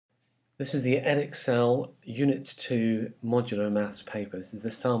This is the Edexcel Unit 2 modular maths paper. This is the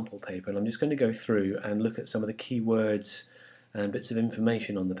sample paper, and I'm just going to go through and look at some of the key words and bits of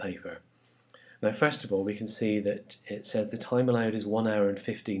information on the paper. Now, first of all, we can see that it says the time allowed is 1 hour and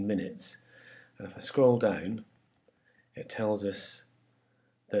 15 minutes. And if I scroll down, it tells us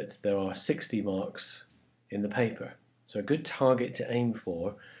that there are 60 marks in the paper. So a good target to aim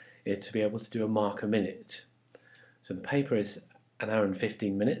for is to be able to do a mark a minute. So the paper is 1 hour and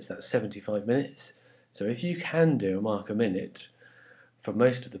 15 minutes, that's 75 minutes. So if you can do a mark a minute for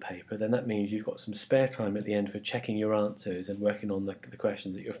most of the paper, then that means you've got some spare time at the end for checking your answers and working on the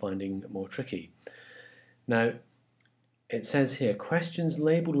questions that you're finding more tricky. Now, it says here, questions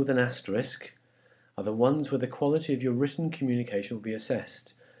labelled with an asterisk are the ones where the quality of your written communication will be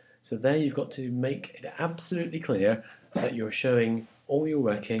assessed. So there you've got to make it absolutely clear that you're showing all your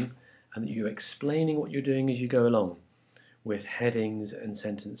working and that you're explaining what you're doing as you go along, with headings and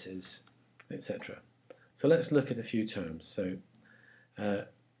sentences, etc. So let's look at a few terms. So,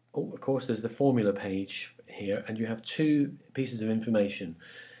 of course, there's the formula page here, and you have two pieces of information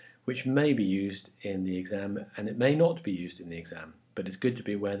which may be used in the exam, and it may not be used in the exam, but it's good to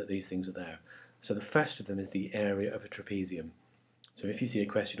be aware that these things are there. So the first of them is the area of a trapezium. So if you see a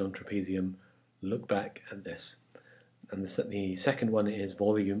question on trapezium, look back at this. And the second one is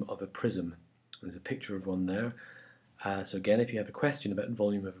volume of a prism. There's a picture of one there. So again, if you have a question about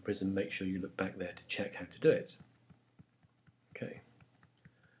volume of a prism, make sure you look back there to check how to do it. Okay,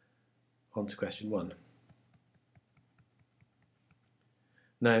 on to question 1.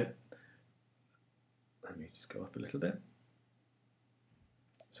 Now, let me just go up a little bit.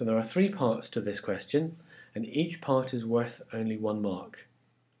 So there are 3 parts to this question, and each part is worth only 1 mark.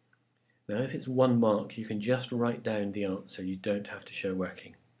 Now if it's 1 mark, you can just write down the answer, you don't have to show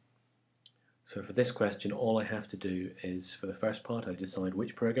working. So for this question, all I have to do is, for the first part, I decide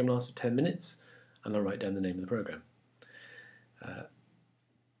which program lasts for 10 minutes, and I'll write down the name of the program.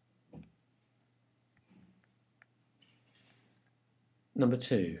 Number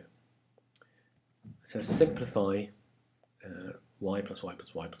 2, it says simplify y plus y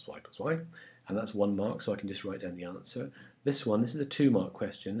plus y plus y plus y, and that's 1 mark, so I can just write down the answer. This is a 2 mark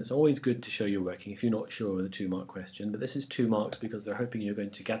question. It's always good to show your working if you're not sure with a 2 mark question, but this is 2 marks because they're hoping you're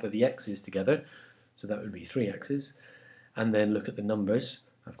going to gather the x's together, so that would be 3 x's, and then look at the numbers.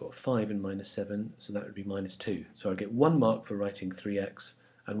 I've got 5 and minus 7, so that would be minus 2. So I get 1 mark for writing 3x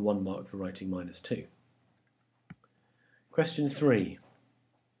and 1 mark for writing minus 2. Question 3.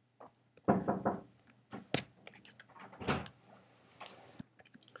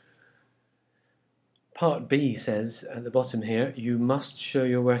 Part B says at the bottom here, you must show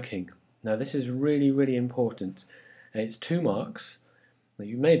your working. Now this is really, really important. It's 2 marks. Now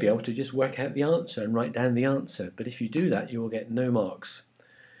you may be able to just work out the answer and write down the answer, but if you do that, you will get no marks.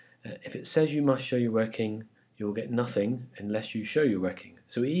 If it says you must show your working, you will get nothing unless you show your working.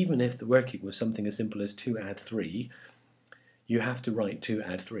 So even if the working was something as simple as 2 add 3, you have to write 2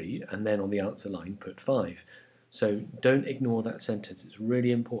 add 3 and then on the answer line put 5. So don't ignore that sentence, it's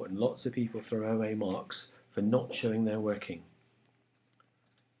really important. Lots of people throw away marks for not showing their working.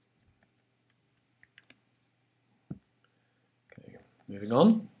 Okay, moving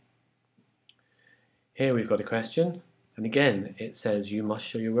on. Here we've got a question, and again it says you must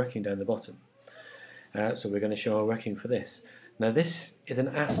show your working down the bottom. So we're going to show our working for this. Now this is an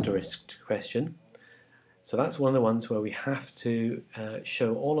asterisk question. So that's one of the ones where we have to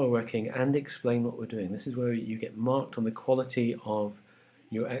show all our working and explain what we're doing. This is where you get marked on the quality of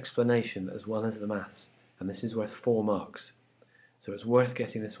your explanation as well as the maths. And this is worth 4 marks. So it's worth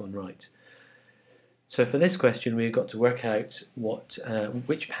getting this one right. So for this question, we've got to work out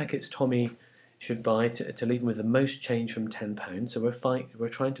which packets Tommy should buy to leave him with the most change from £10. So we're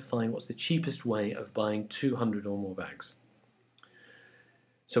trying to find what's the cheapest way of buying 200 or more bags.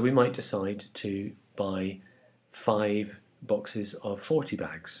 So we might decide to buy 5 boxes of 40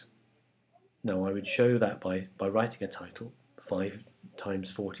 bags. Now I would show that by writing a title, 5 times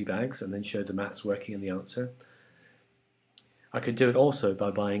 40 bags, and then show the maths working and the answer. I could do it also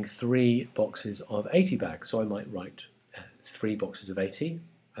by buying 3 boxes of 80 bags, so I might write 3 boxes of 80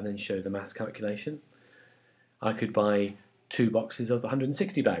 and then show the maths calculation. I could buy 2 boxes of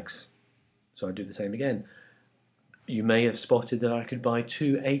 160 bags, so I'd do the same again. You may have spotted that I could buy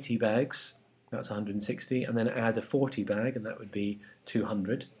 2 80 bags, that's 160, and then add a 40 bag, and that would be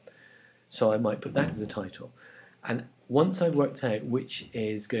 200. So I might put that as a title. And once I've worked out which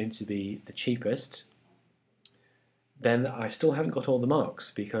is going to be the cheapest, then I still haven't got all the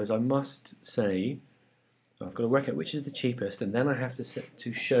marks, because I must say, I've got to work out which is the cheapest, and then I have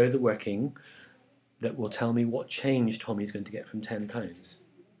to show the working that will tell me what change Tommy's going to get from £10.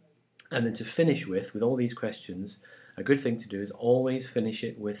 And then to finish with all these questions, a good thing to do is always finish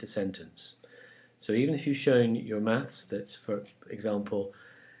it with a sentence. So even if you've shown your maths that, for example,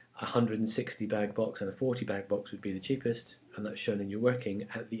 a 160 bag box and a 40 bag box would be the cheapest, and that's shown in your working,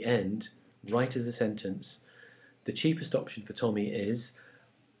 at the end, write as a sentence, the cheapest option for Tommy is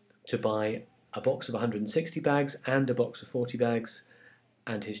to buy a box of 160 bags and a box of 40 bags,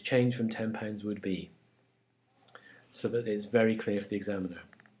 and his change from £10 would be, so that it's very clear for the examiner.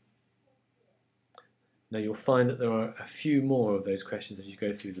 Now you'll find that there are a few more of those questions as you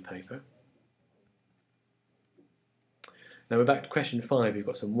go through the paper. Now we're back to question 5. You've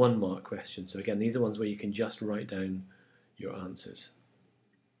got some 1 mark questions. So again, these are ones where you can just write down your answers.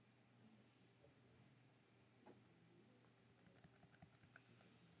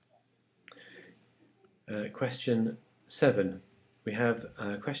 Question 7. We have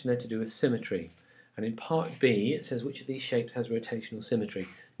a question there to do with symmetry. And in part B, it says which of these shapes has rotational symmetry.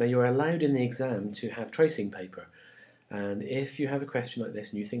 Now you're allowed in the exam to have tracing paper. And if you have a question like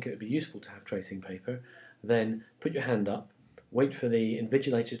this and you think it would be useful to have tracing paper, then put your hand up, wait for the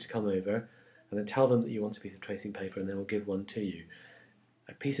invigilator to come over, and then tell them that you want a piece of tracing paper, and they will give one to you.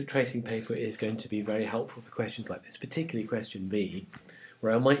 A piece of tracing paper is going to be very helpful for questions like this, particularly question B,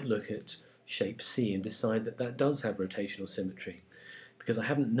 where I might look at shape C and decide that that does have rotational symmetry, because I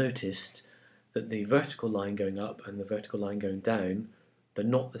haven't noticed that the vertical line going up and the vertical line going down, they're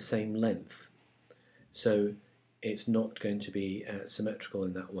not the same length. So it's not going to be symmetrical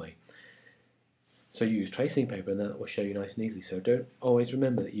in that way. So you use tracing paper and that will show you nice and easily. So don't always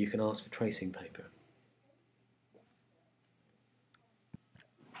remember that you can ask for tracing paper.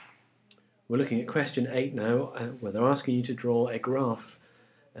 We're looking at question 8 now, where they're asking you to draw a graph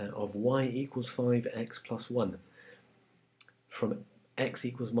of y equals 5x plus 1 from x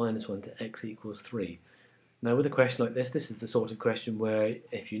equals minus 1 to x equals 3. Now with a question like this is the sort of question where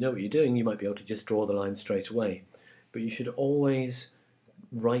if you know what you're doing, you might be able to just draw the line straight away. But you should always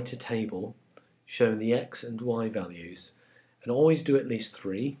write a table showing the x and y values, and always do at least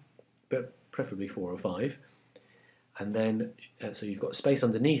 3, but preferably 4 or 5. And then, so you've got space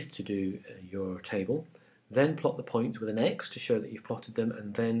underneath to do your table. Then plot the points with an X to show that you've plotted them,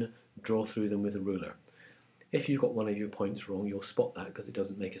 and then draw through them with a ruler. If you've got one of your points wrong, you'll spot that because it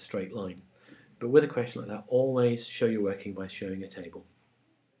doesn't make a straight line. But with a question like that, always show your working by showing a table.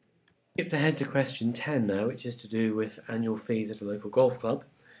 Skip ahead to question 10 now, which is to do with annual fees at a local golf club.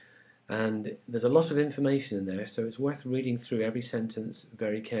 And there's a lot of information in there, so it's worth reading through every sentence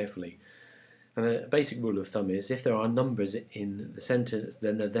very carefully. And a basic rule of thumb is if there are numbers in the sentence,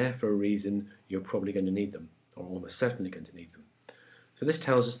 then they're there for a reason. You're probably going to need them, or almost certainly going to need them. So this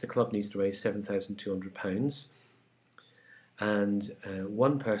tells us the club needs to raise £7,200, and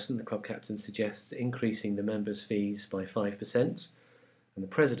one person, the club captain, suggests increasing the members' fees by 5%, and the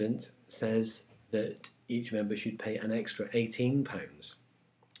president says that each member should pay an extra £18.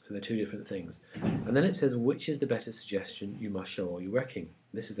 So they're two different things. And then it says which is the better suggestion, you must show all your working.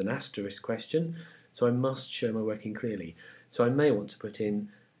 This is an asterisk question, so I must show my working clearly. So I may want to put in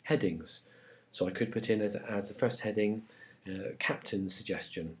headings. So I could put in as the first heading, captain's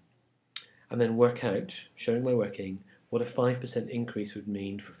suggestion, and then work out, showing my working, what a 5% increase would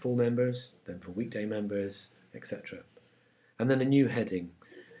mean for full members, then for weekday members, etc. And then a new heading,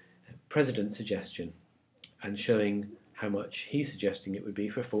 president's suggestion, and showing how much he's suggesting it would be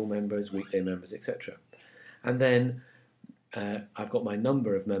for full members, weekday members, etc. And then I've got my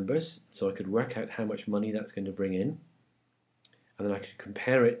number of members, so I could work out how much money that's going to bring in, and then I could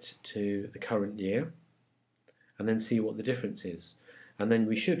compare it to the current year, and then see what the difference is. And then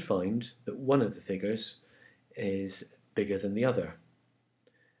we should find that one of the figures is bigger than the other.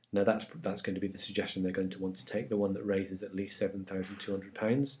 Now that's going to be the suggestion they're going to want to take, the one that raises at least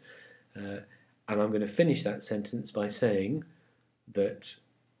 £7,200. And I'm going to finish that sentence by saying that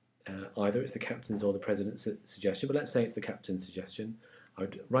either it's the captain's or the president's suggestion, but let's say it's the captain's suggestion.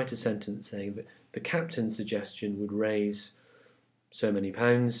 I'd write a sentence saying that the captain's suggestion would raise so many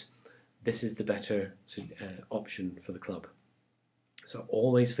pounds. This is the better option for the club. So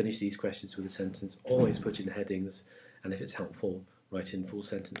always finish these questions with a sentence, always put in headings, and if it's helpful, write in full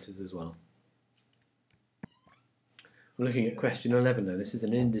sentences as well. I'm looking at question 11 now. This is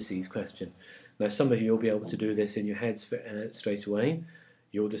an indices question. Now some of you will be able to do this in your heads straight away.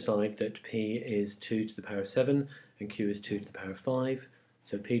 You'll decide that P is 2 to the power 7 and Q is 2 to the power 5.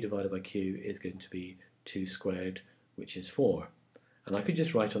 So P divided by Q is going to be 2 squared, which is 4. And I could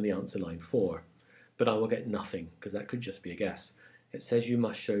just write on the answer line 4, but I will get nothing because that could just be a guess. It says you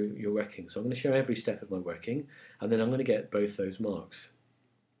must show your working. So I'm going to show every step of my working, and then I'm going to get both those marks.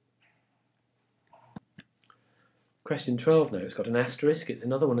 Question 12 now, it's got an asterisk. It's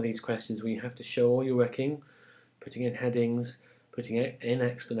another one of these questions where you have to show all your working, putting in headings, putting in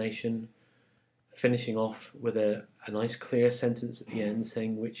explanation, finishing off with a nice clear sentence at the end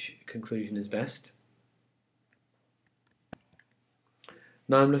saying which conclusion is best.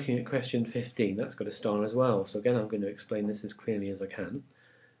 Now I'm looking at question 15. That's got a star as well. So again, I'm going to explain this as clearly as I can.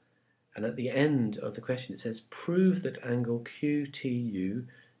 And at the end of the question it says, prove that angle QTU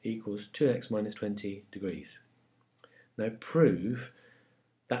equals 2x minus 20 degrees. Now prove,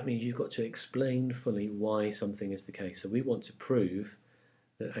 that means you've got to explain fully why something is the case. So we want to prove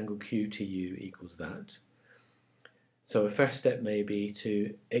that angle QTU equals that. So a first step may be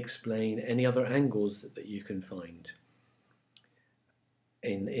to explain any other angles that you can find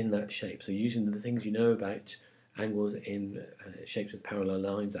in that shape. So using the things you know about angles in shapes with parallel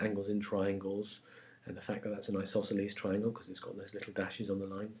lines, angles in triangles, and the fact that that's an isosceles triangle because it's got those little dashes on the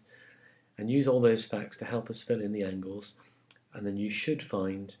lines, and use all those facts to help us fill in the angles, and then you should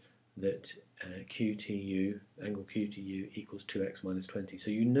find that QTU, angle QTU equals 2x minus 20. So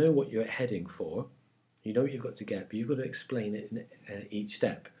you know what you're heading for, you know what you've got to get, but you've got to explain it in each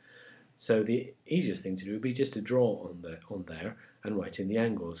step. So the easiest thing to do would be just to draw on there and write in the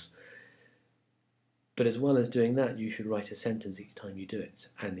angles. But as well as doing that, you should write a sentence each time you do it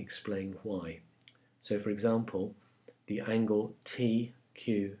and explain why. So for example, the angle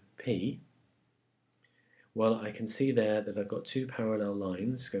TQP, well, I can see there that I've got two parallel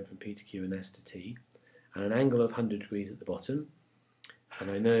lines going from P to Q and S to T, and an angle of 100 degrees at the bottom,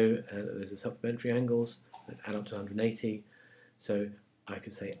 and I know that there's a supplementary angles that add up to 180, so I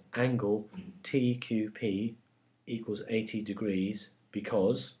could say angle TQP equals 80 degrees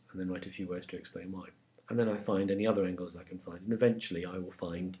because, and then write a few words to explain why. And then I find any other angles I can find, and eventually I will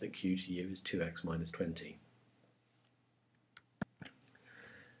find that QTU is 2x minus 20.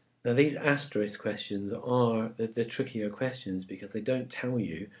 Now these asterisk questions are the trickier questions because they don't tell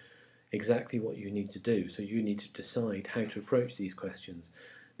you exactly what you need to do, so you need to decide how to approach these questions.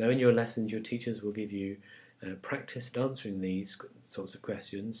 Now in your lessons your teachers will give you practice at answering these sorts of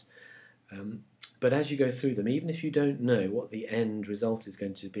questions, but as you go through them, even if you don't know what the end result is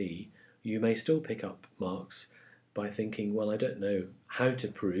going to be, you may still pick up marks by thinking, well, I don't know how to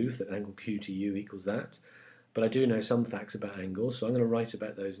prove that angle QTU equals that, but I do know some facts about angles, so I'm going to write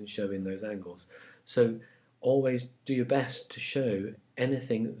about those and show in those angles. So always do your best to show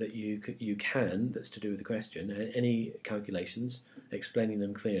anything that you can that's to do with the question, any calculations, explaining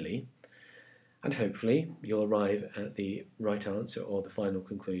them clearly, and hopefully you'll arrive at the right answer or the final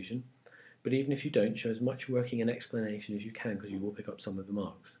conclusion. But even if you don't, show as much working and explanation as you can because you will pick up some of the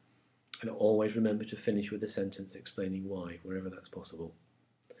marks. And always remember to finish with a sentence explaining why, wherever that's possible.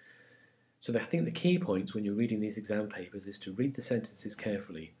 So I think the key points when you're reading these exam papers is to read the sentences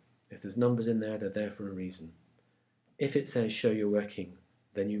carefully. If there's numbers in there, they're there for a reason. If it says show your working,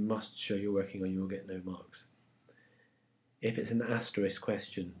 then you must show your working or you will get no marks. If it's an asterisk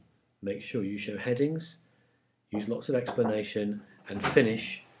question, make sure you show headings, use lots of explanation, and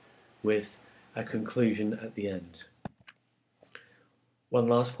finish with a conclusion at the end. One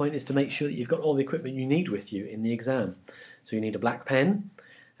last point is to make sure that you've got all the equipment you need with you in the exam. So you need a black pen,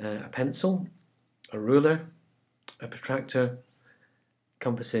 a pencil, a ruler, a protractor,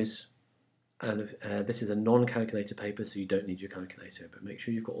 compasses, and this is a non-calculator paper, so you don't need your calculator, but make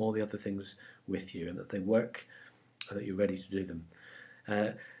sure you've got all the other things with you and that they work and that you're ready to do them.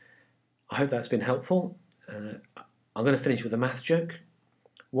 I hope that's been helpful. I'm going to finish with a maths joke.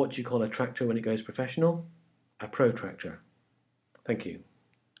 What do you call a tractor when it goes professional? A protractor. Thank you.